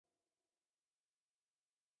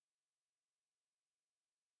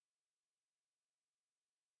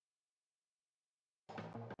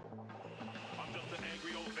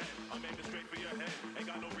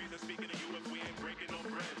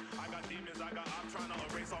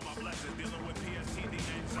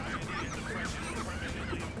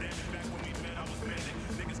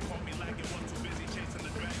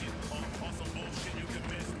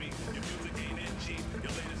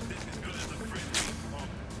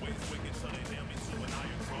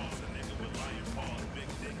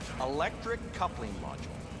Electric coupling module.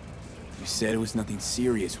 You said it was nothing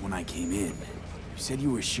serious when I came in. You said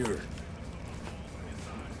you were sure.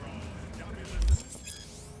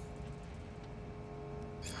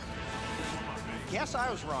 Guess I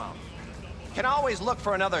was wrong. Can always look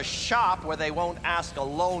for another shop where they won't ask a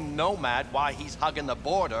lone nomad why he's hugging the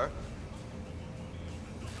border.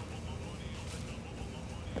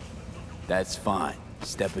 That's fine.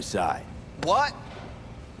 Step aside. What?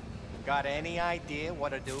 Got any idea what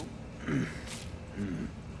to do?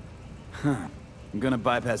 Huh. I'm gonna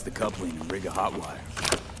bypass the coupling and rig a hot wire.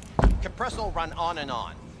 Compressor will run on and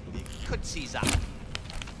on. It could seize out.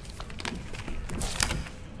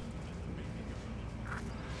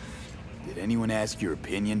 Did anyone ask your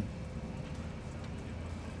opinion?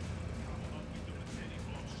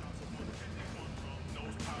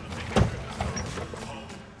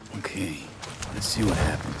 Okay, let's see what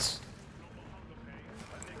happens.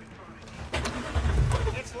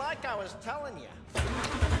 It's like I was telling you.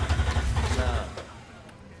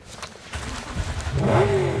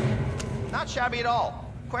 Not shabby at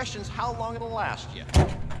all. Question's how long it'll last you.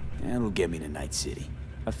 That'll get me to Night City.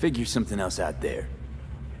 I'll figure something else out there.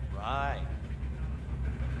 Right.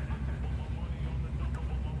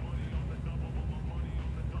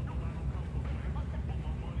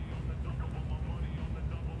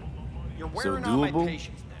 You're wearing on my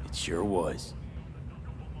patience now. It sure was.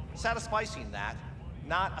 Satisficing that,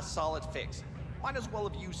 not a solid fix. Might as well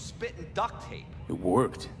have used spit and duct tape. It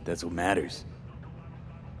worked. That's what matters.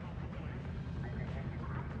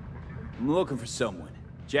 I'm looking for someone.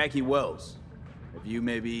 Jackie Wells. Have you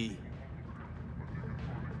maybe...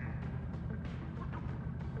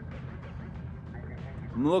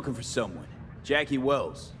 I'm looking for someone. Jackie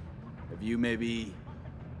Wells. Have you maybe...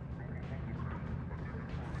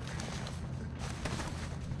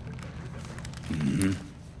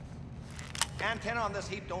 Antenna on this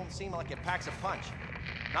heap don't seem like it packs a punch.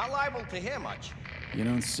 Not liable to hear much. You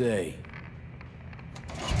don't say.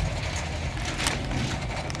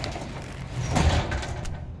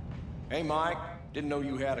 Hey, Mike. Didn't know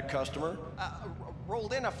you had a customer.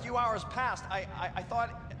 Rolled in a few hours past. I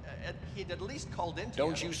thought he'd at least called in to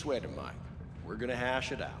Don't you sweat it, Mike. We're gonna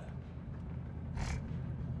hash it out.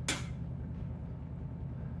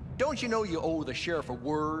 Don't you know you owe the sheriff a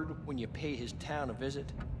word when you pay his town a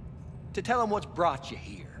visit? To tell him what's brought you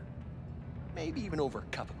here. Maybe even over a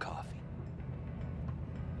cup of coffee.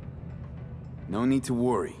 No need to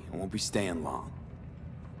worry. I won't be staying long.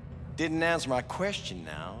 Didn't answer my question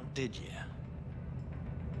now, did you?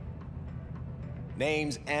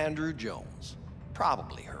 Name's Andrew Jones.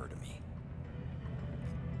 Probably heard of me.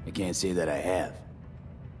 I can't say that I have.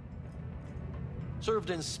 Served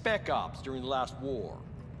in Spec Ops during the last war.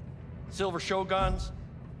 Silver Shoguns?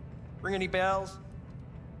 Ring any bells?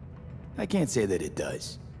 I can't say that it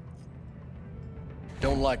does.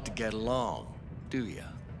 Don't like to get along, do ya?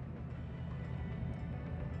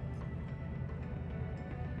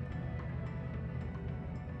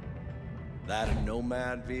 That a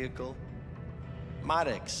Nomad vehicle? Might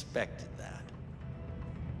have expected that.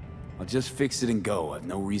 I'll just fix it and go. I've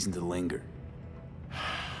no reason to linger.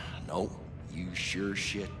 No, you sure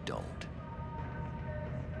shit don't.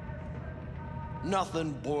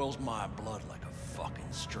 Nothing boils my blood like a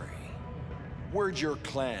fucking stray. Where'd your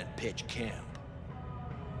clan pitch camp?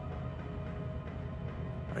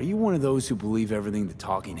 Are you one of those who believe everything the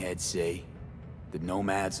talking heads say? The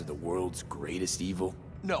nomads are the world's greatest evil?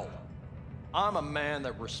 No. I'm a man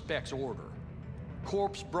that respects order.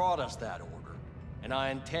 Corpse brought us that order, and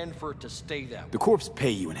I intend for it to stay that way. The Corps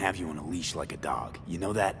pay you and have you on a leash like a dog. You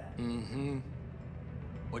know that? Mm-hmm.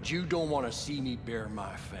 But you don't want to see me bare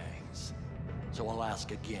my fangs. So I'll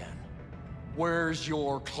ask again. Where's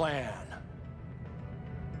your clan?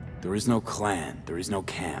 There is no clan. There is no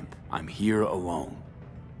camp. I'm here alone.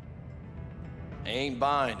 Ain't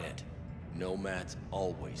buying it. Nomads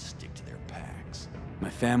always stick to their packs. My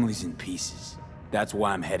family's in pieces. That's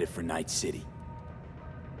why I'm headed for Night City.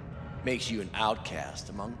 Makes you an outcast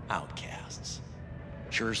among outcasts.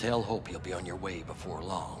 Sure as hell hope you'll be on your way before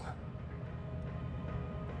long.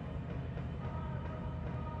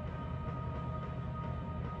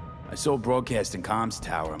 I saw a broadcasting comms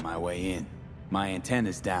tower on my way in. My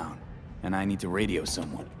antenna's down, and I need to radio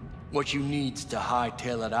someone. What you need's to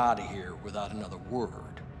hightail it out of here without another word.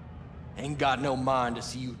 Ain't got no mind to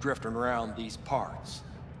see you drifting around these parts.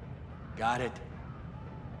 Got it?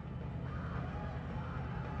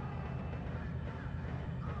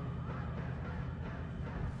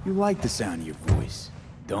 You like the sound of your voice,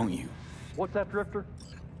 don't you? What's that, Drifter?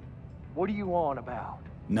 What are you on about?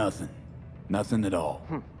 Nothing. Nothing at all.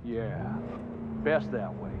 Yeah, best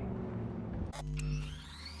that way.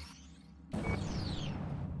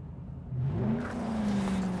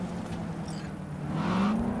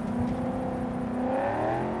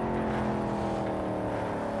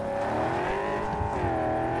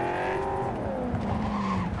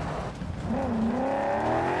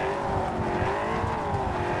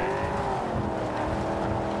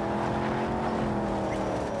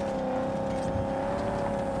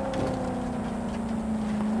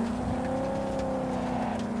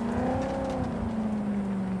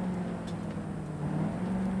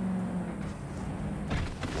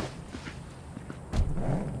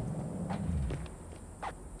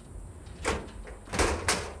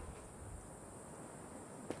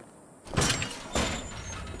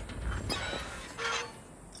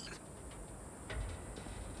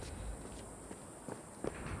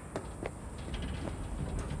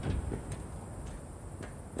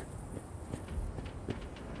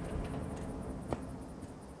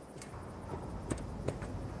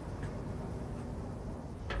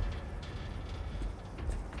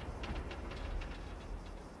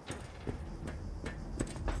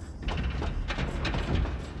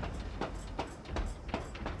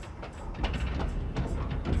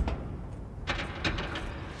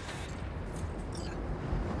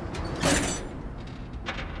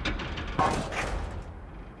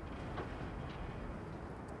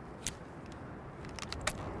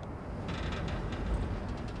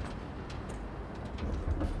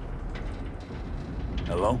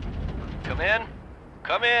 Hello? Come in?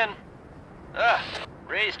 Come in! Ah,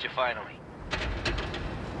 raised you finally.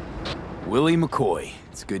 Willie McCoy.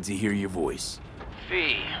 It's good to hear your voice.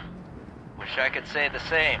 Fee. Wish I could say the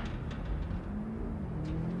same.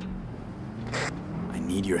 I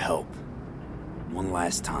need your help. One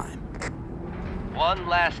last time. One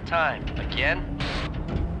last time. Again?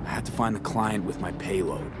 I have to find the client with my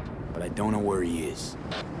payload, but I don't know where he is.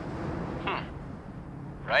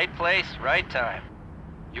 Right place, right time.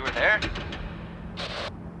 You were there?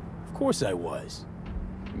 Of course I was.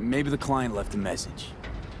 Maybe the client left a message.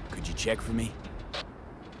 Could you check for me?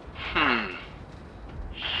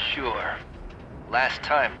 Sure. Last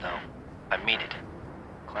time, though. I mean it.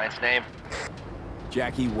 Client's name?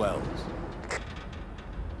 Jackie Wells.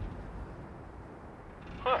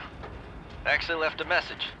 Huh. Actually left a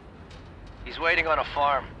message. He's waiting on a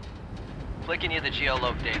farm. Flicking you the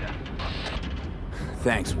geoloc data.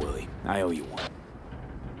 Thanks, Willie. I owe you one.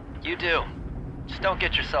 You do. Just don't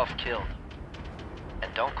get yourself killed.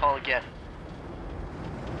 And don't call again.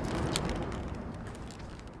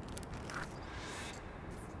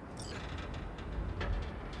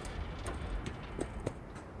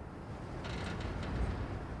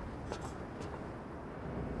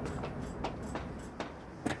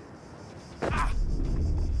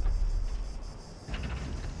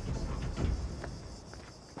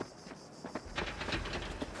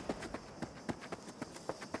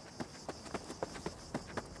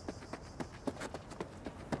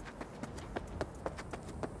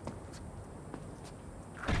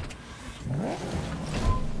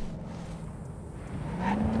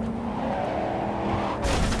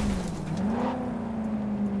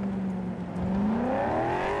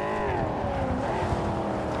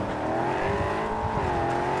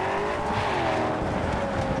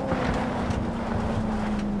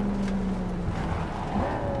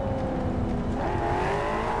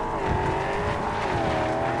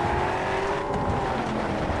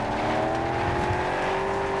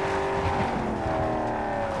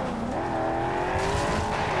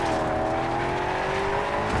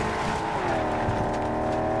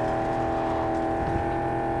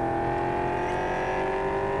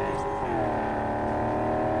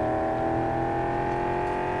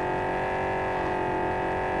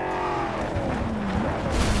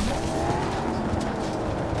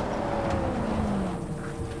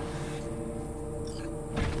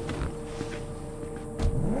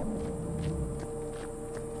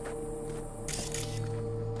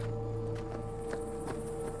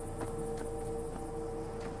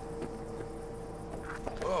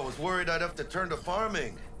 Worried I'd have to turn to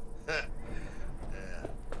farming. Yeah,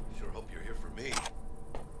 sure hope you're here for me.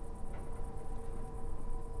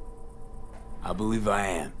 I believe I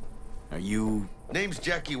am. Are you... Name's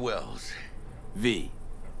Jackie Wells. V.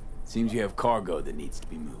 Seems you have cargo that needs to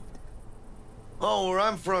be moved. Oh, where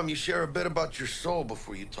I'm from, you share a bit about your soul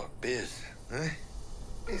before you talk biz, huh?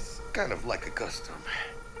 It's kind of like a custom.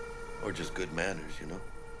 Or just good manners, you know?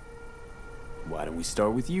 Why don't we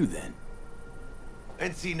start with you, then?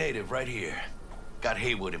 NC native, right here. Got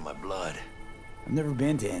Haywood in my blood. I've never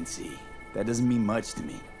been to NC. That doesn't mean much to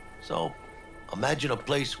me. So, imagine a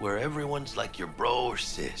place where everyone's like your bro or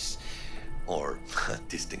sis. Or a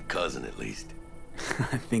distant cousin, at least.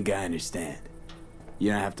 I think I understand.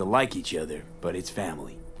 You don't have to like each other, but it's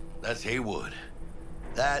family. That's Haywood.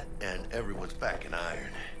 That and everyone's back in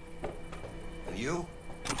iron. And you?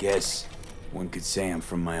 I guess one could say I'm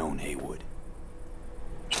from my own Haywood.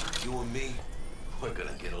 You and me, we're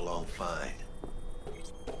gonna get along fine.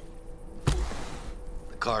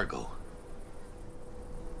 The cargo.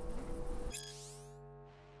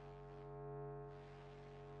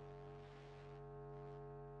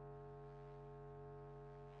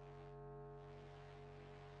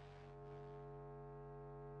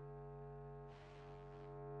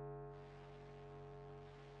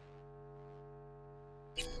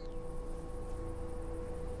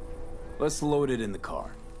 Let's load it in the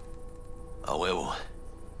car. A huevo.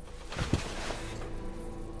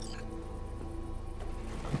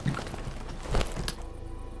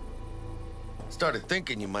 Started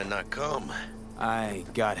thinking you might not come. I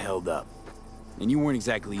got held up. And you weren't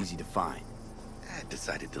exactly easy to find. I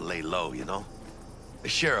decided to lay low, you know? The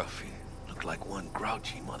sheriff, he looked like one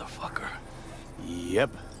grouchy motherfucker.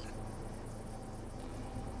 Yep.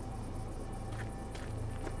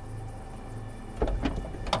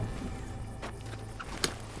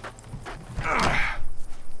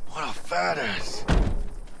 What a fat ass.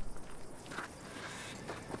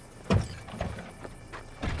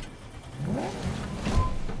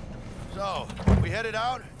 So, we headed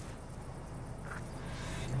out?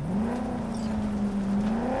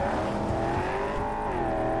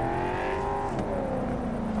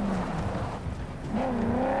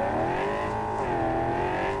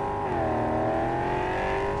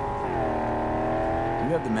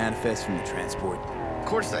 You have the manifest from the transport? Of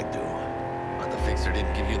course I do. But the fixer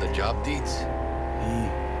didn't give you the job deeds?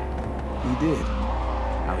 He did.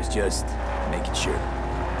 I was just making sure.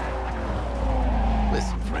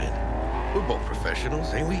 Listen, friend. We're both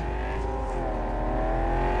professionals, ain't we?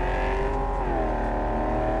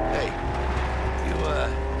 Hey, you,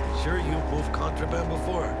 sure you've moved contraband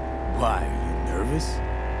before? Why, are you nervous?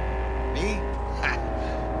 Me? Ha!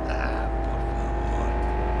 Por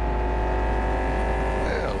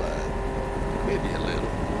favor. Well, maybe a little.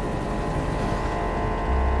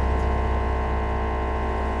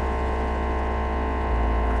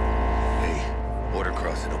 Hey, border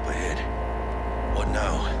crossing up ahead. What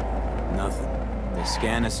now? Nothing. They'll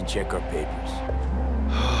scan us and check our papers.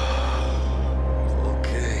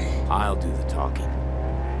 Okay. I'll do the talking.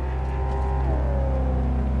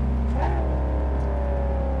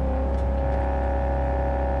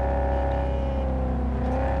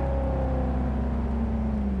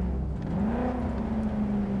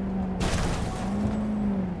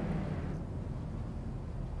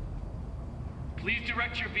 Please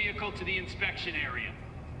direct your vehicle to the inspection area.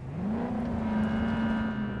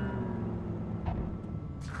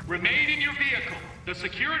 Remain in your vehicle. The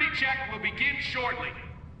security check will begin shortly.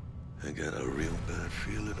 I got a real bad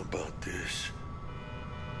feeling about this.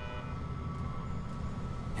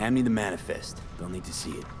 Hand me the manifest. They'll need to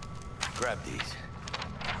see it. Grab these.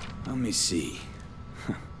 Let me see.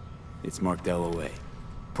 It's marked LOA.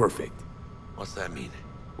 Perfect. What's that mean?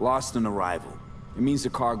 Lost on arrival. It means the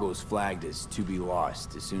cargo is flagged as to be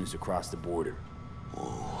lost as soon as they cross the border.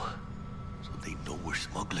 Oh, so they know we're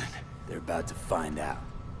smuggling. They're about to find out.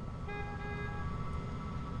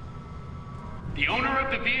 The owner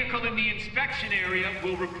of the vehicle in the inspection area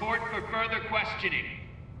will report for further questioning.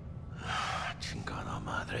 Chingada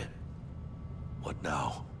madre. What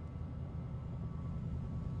now?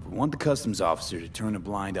 If we want the customs officer to turn a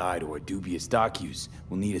blind eye to our dubious dock-use,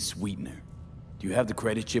 we'll need a sweetener. Do you have the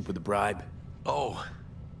credit chip with the bribe? Oh,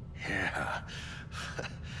 yeah.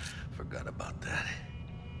 Forgot about that.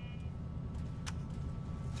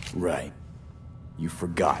 Right. You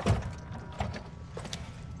forgot.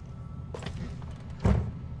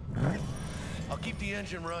 I'll keep the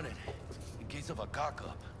engine running, in case of a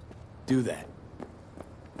cock-up. Do that.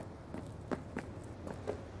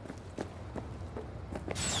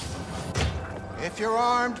 If you're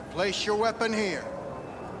armed, place your weapon here.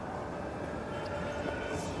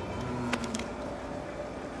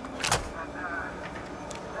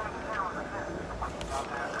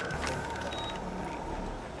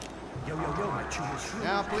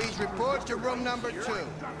 Now please report to room number 2.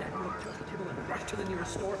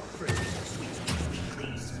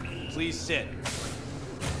 Please sit.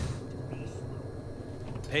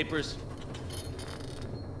 Papers.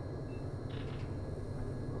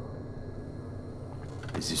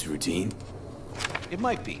 Is this routine? It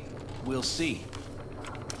might be. We'll see.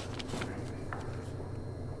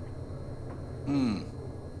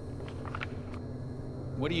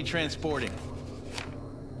 What are you transporting?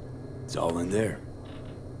 It's all in there.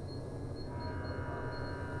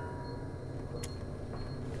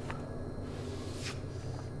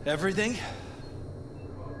 Everything?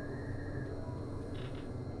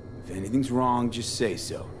 If anything's wrong, just say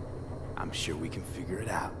so. I'm sure we can figure it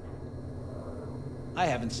out. I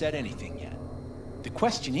haven't said anything yet. The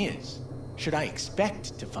question is, should I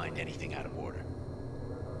expect to find anything out of order?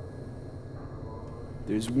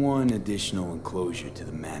 There's one additional enclosure to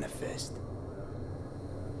the manifest.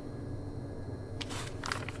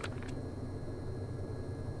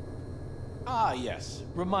 Ah, yes.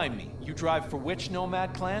 Remind me, you drive for which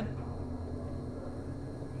Nomad clan?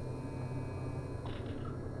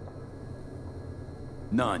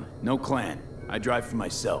 None. No clan. I drive for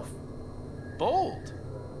myself. Bold.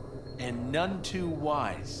 And none too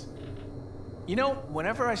wise. You know,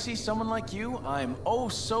 whenever I see someone like you, I'm oh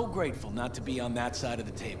so grateful not to be on that side of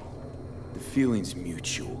the table. The feeling's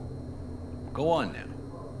mutual. Go on now.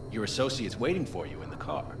 Your associate's waiting for you in the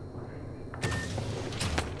car.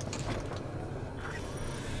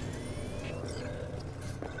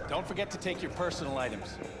 Don't forget to take your personal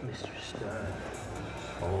items. Mr. Stein.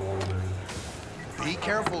 Be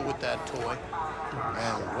careful with that toy.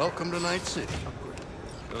 And welcome to Night City.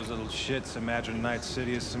 Those little shits imagine Night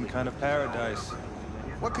City is some kind of paradise.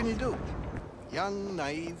 What can you do? Young,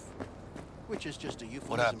 naive, which is just a What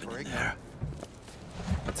euphemism happened for in ignorant. there?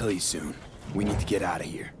 I'll tell you soon. We need to get out of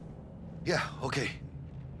here. Yeah, okay.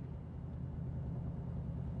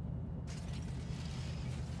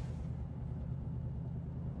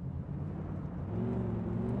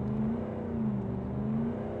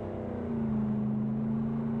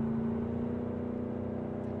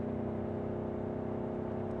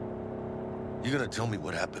 You gonna tell me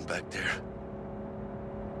what happened back there?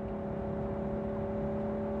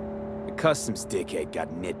 The customs dickhead got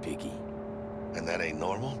nitpicky. And that ain't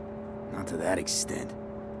normal? Not to that extent.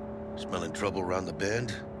 Smelling trouble around the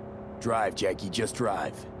bend? Drive, Jackie, just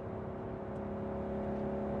drive.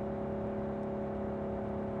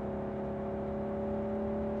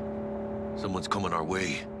 Someone's coming our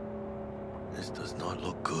way. This does not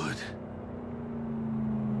look good.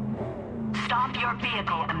 Stop your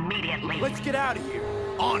vehicle immediately. Let's get out of here.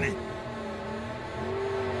 On it!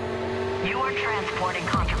 You are transporting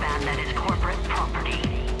contraband that is corporate property.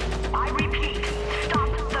 I repeat, stop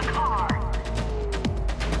the car.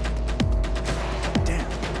 Damn.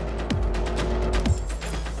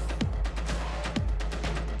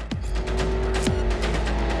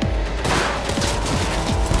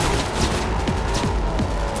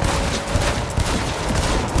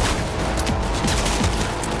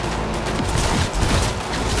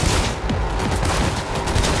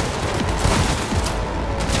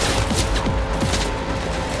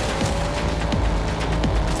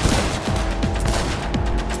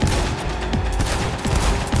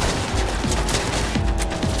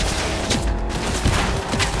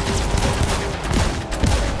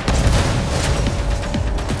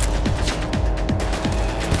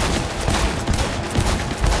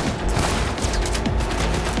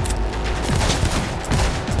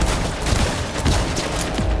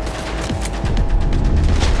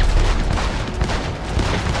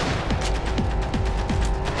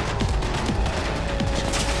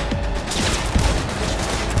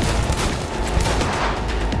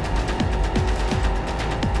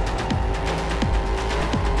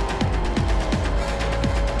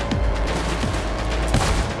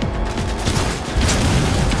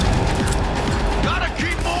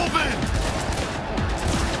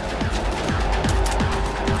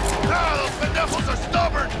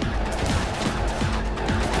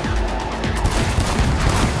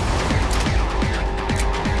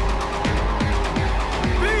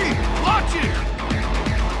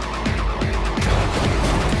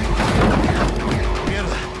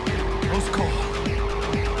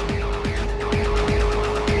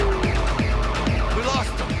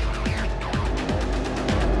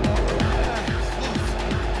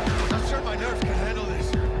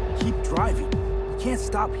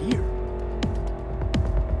 Stop here.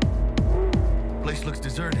 Place looks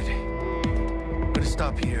deserted. Gonna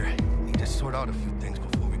stop here. Need to sort out a few things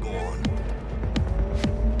before we go on.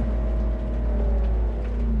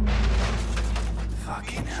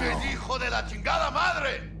 Fucking hell. ¡Hijo de la chingada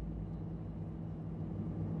madre!